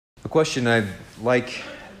question I'd like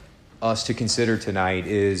us to consider tonight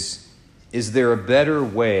is there a better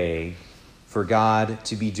way for God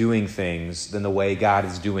to be doing things than the way God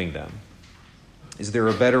is doing them? Is there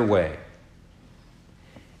a better way?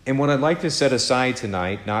 And what I'd like to set aside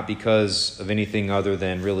tonight, not because of anything other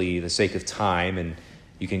than really the sake of time, and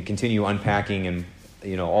you can continue unpacking and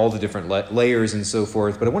all the different layers and so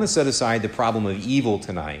forth, but I want to set aside the problem of evil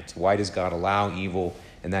tonight. Why does God allow evil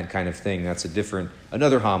and that kind of thing? That's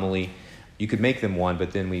another homily. You could make them one,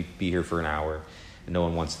 but then we'd be here for an hour, and no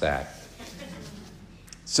one wants that.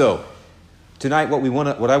 So, tonight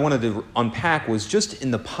what I wanted to unpack was just in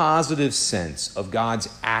the positive sense of God's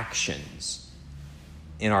actions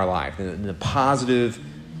in our life, in the positive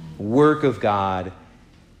work of God.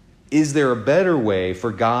 Is there a better way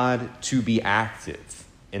for God to be active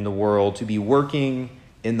in the world, to be working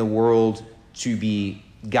in the world, to be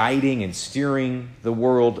guiding and steering the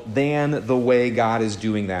world than the way God is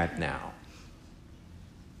doing that now?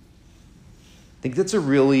 I think that's a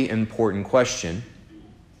really important question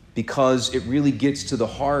because it really gets to the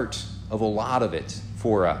heart of a lot of it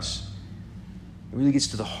for us. It really gets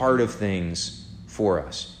to the heart of things for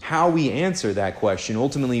us. How we answer that question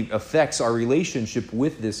ultimately affects our relationship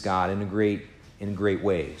with this God in great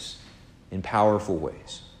ways, in powerful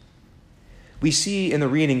ways. We see in the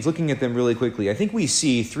readings, looking at them really quickly, I think we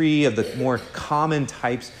see three of the more common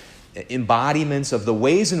types, embodiments of the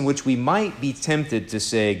ways in which we might be tempted to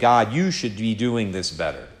say, God, you should be doing this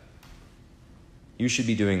better. You should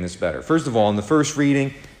be doing this better. First of all, in the first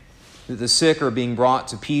reading, the sick are being brought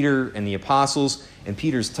to Peter and the apostles, and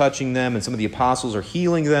Peter's touching them, and some of the apostles are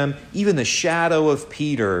healing them. Even the shadow of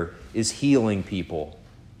Peter is healing people.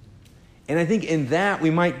 And I think in that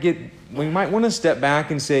we might want to step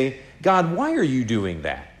back and say, God, why are you doing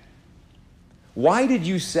that? Why did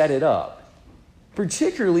you set it up?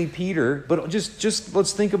 Particularly Peter, but just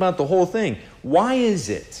let's think about the whole thing. Why is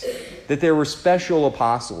it that there were special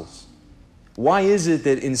apostles? Why is it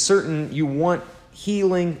that in certain you want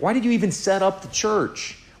healing? Why did you even set up the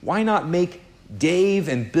church? Why not make Dave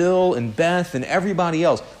and Bill and Beth and everybody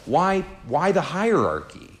else? Why the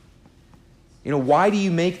hierarchy? Why do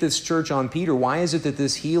you make this church on Peter? Why is it that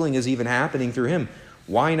this healing is even happening through him?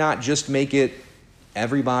 Why not just make it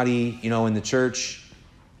everybody, in the church,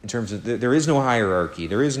 in terms of there is no hierarchy.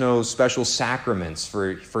 There is no special sacraments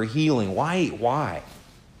for healing. Why?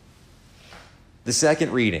 The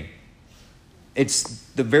second reading. It's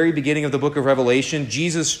the very beginning of the book of Revelation.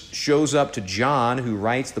 Jesus shows up to John, who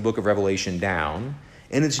writes the book of Revelation down.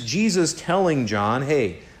 And it's Jesus telling John,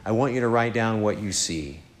 hey, I want you to write down what you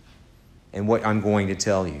see and what I'm going to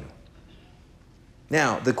tell you.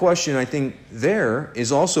 Now, the question I think there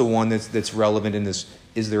is also one that's relevant in this,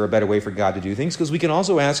 is there a better way for God to do things? Because we can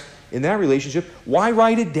also ask, in that relationship, why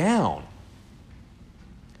write it down?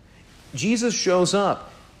 Jesus shows up.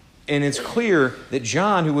 And it's clear that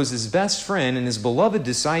John, who was his best friend and his beloved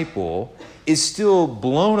disciple, is still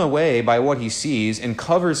blown away by what he sees and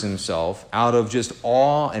covers himself out of just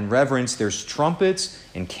awe and reverence. There's trumpets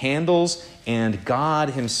and candles and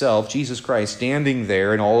God himself, Jesus Christ, standing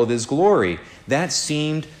there in all of his glory. That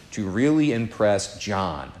seemed to really impress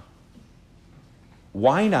John.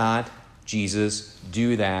 Why not, Jesus,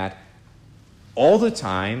 do that all the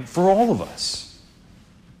time for all of us?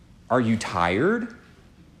 Are you tired?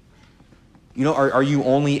 Are you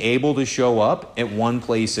only able to show up at one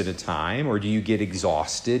place at a time, or do you get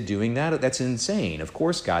exhausted doing that? That's insane. Of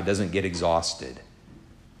course God doesn't get exhausted.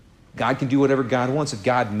 God can do whatever God wants. If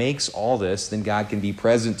God makes all this, then God can be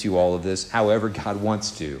present to all of this however God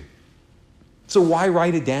wants to. So why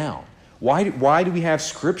write it down? Why do we have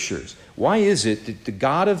scriptures? Why is it that the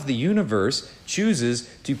God of the universe chooses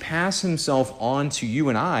to pass himself on to you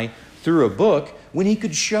and I through a book when he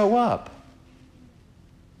could show up?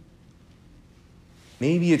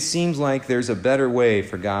 Maybe it seems like there's a better way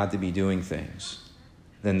for God to be doing things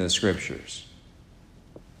than the scriptures.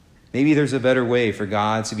 Maybe there's a better way for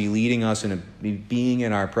God to be leading us and being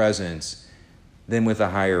in our presence than with a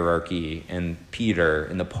hierarchy and Peter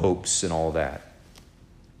and the popes and all that.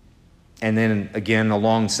 And then again,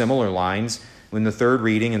 along similar lines, when the third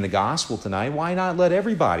reading in the gospel tonight, why not let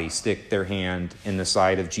everybody stick their hand in the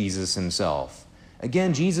side of Jesus himself?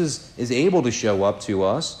 Again, Jesus is able to show up to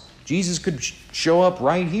us. Jesus could show up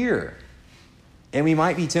right here. And we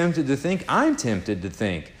might be tempted to think, I'm tempted to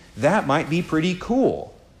think, that might be pretty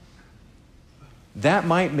cool. That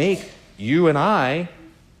might make you and I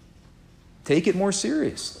take it more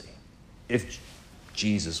seriously if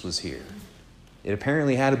Jesus was here. It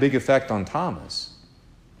apparently had a big effect on Thomas.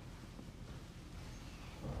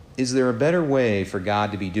 Is there a better way for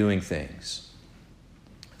God to be doing things?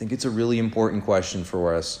 I think it's a really important question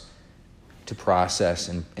for us to process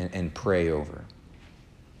and pray over.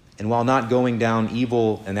 And while not going down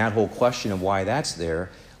evil and that whole question of why that's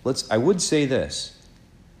there, I would say this.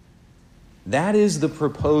 That is the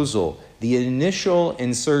proposal, the initial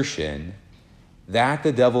insertion that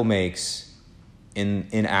the devil makes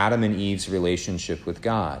in Adam and Eve's relationship with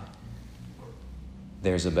God.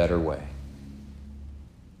 There's a better way.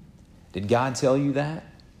 Did God tell you that?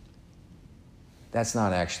 That's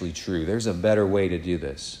not actually true. There's a better way to do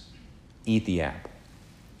this. Eat the apple.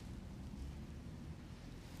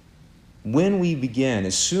 When we begin,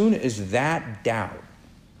 as soon as that doubt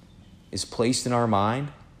is placed in our mind,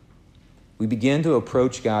 we begin to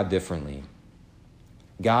approach God differently.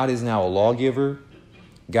 God is now a lawgiver.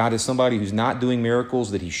 God is somebody who's not doing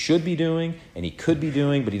miracles that he should be doing and he could be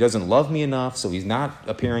doing, but he doesn't love me enough, so he's not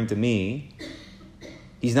appearing to me.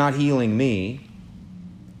 He's not healing me.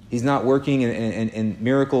 He's not working in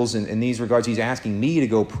miracles in these regards. He's asking me to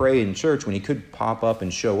go pray in church when he could pop up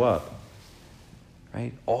and show up.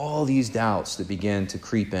 Right? All these doubts that begin to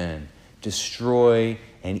creep in, destroy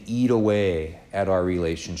and eat away at our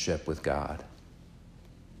relationship with God.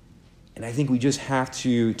 And I think we just have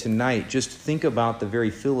to, tonight, just think about the very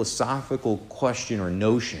philosophical question or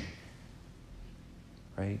notion.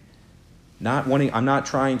 Right? I'm not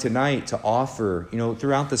trying tonight to offer,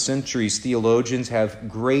 throughout the centuries,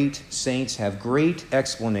 saints have great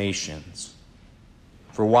explanations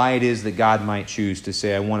for why it is that God might choose to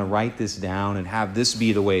say, I want to write this down and have this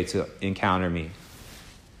be the way to encounter me.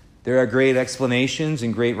 There are great explanations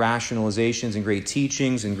and great rationalizations and great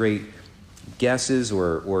teachings and great guesses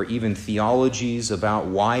or even theologies about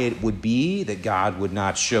why it would be that God would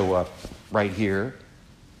not show up right here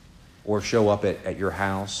or show up at your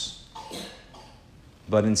house,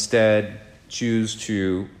 but instead choose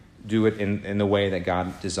to do it in the way that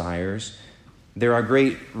God desires. There are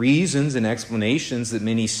great reasons and explanations that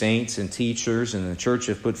many saints and teachers in the church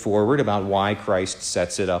have put forward about why Christ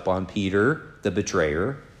sets it up on Peter, the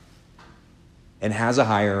betrayer, and has a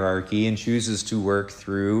hierarchy and chooses to work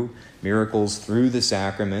through miracles through the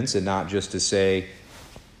sacraments and not just to say,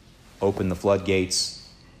 open the floodgates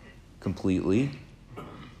completely.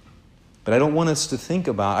 But I don't want us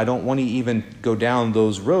to I don't want to even go down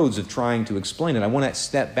those roads of trying to explain it. I want to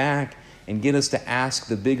step back and get us to ask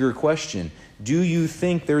the bigger question. Do you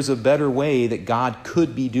think there's a better way that God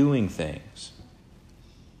could be doing things?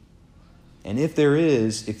 And if there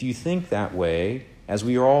is, if you think that way, as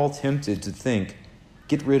we are all tempted to think,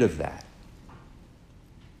 get rid of that.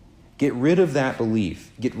 Get rid of that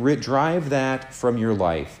belief. Drive that from your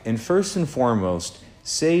life. And first and foremost,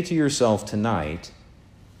 say to yourself tonight,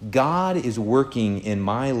 God is working in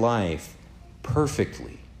my life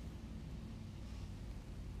perfectly.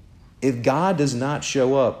 If God does not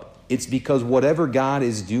show up, it's because whatever God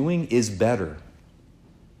is doing is better.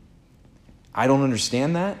 I don't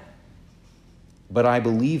understand that, but I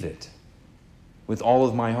believe it with all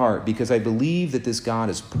of my heart because I believe that this God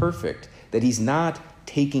is perfect, that he's not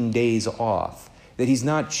taking days off, that he's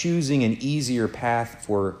not choosing an easier path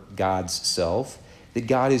for God's self, that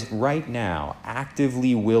God is right now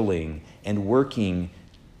actively willing and working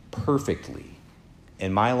perfectly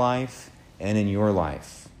in my life and in your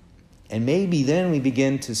life. And maybe then we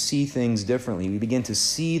begin to see things differently. We begin to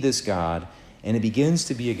see this God, and it begins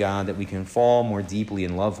to be a God that we can fall more deeply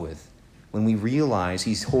in love with when we realize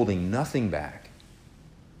he's holding nothing back,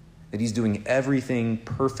 that he's doing everything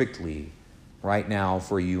perfectly right now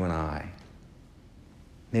for you and I.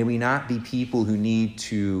 May we not be people who need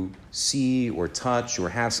to see or touch or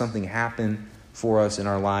have something happen for us in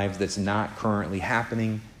our lives that's not currently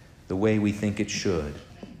happening the way we think it should.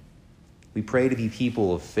 We pray to be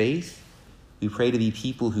people of faith. We pray to be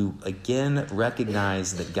people who, again,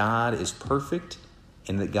 recognize that God is perfect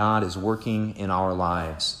and that God is working in our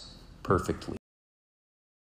lives perfectly.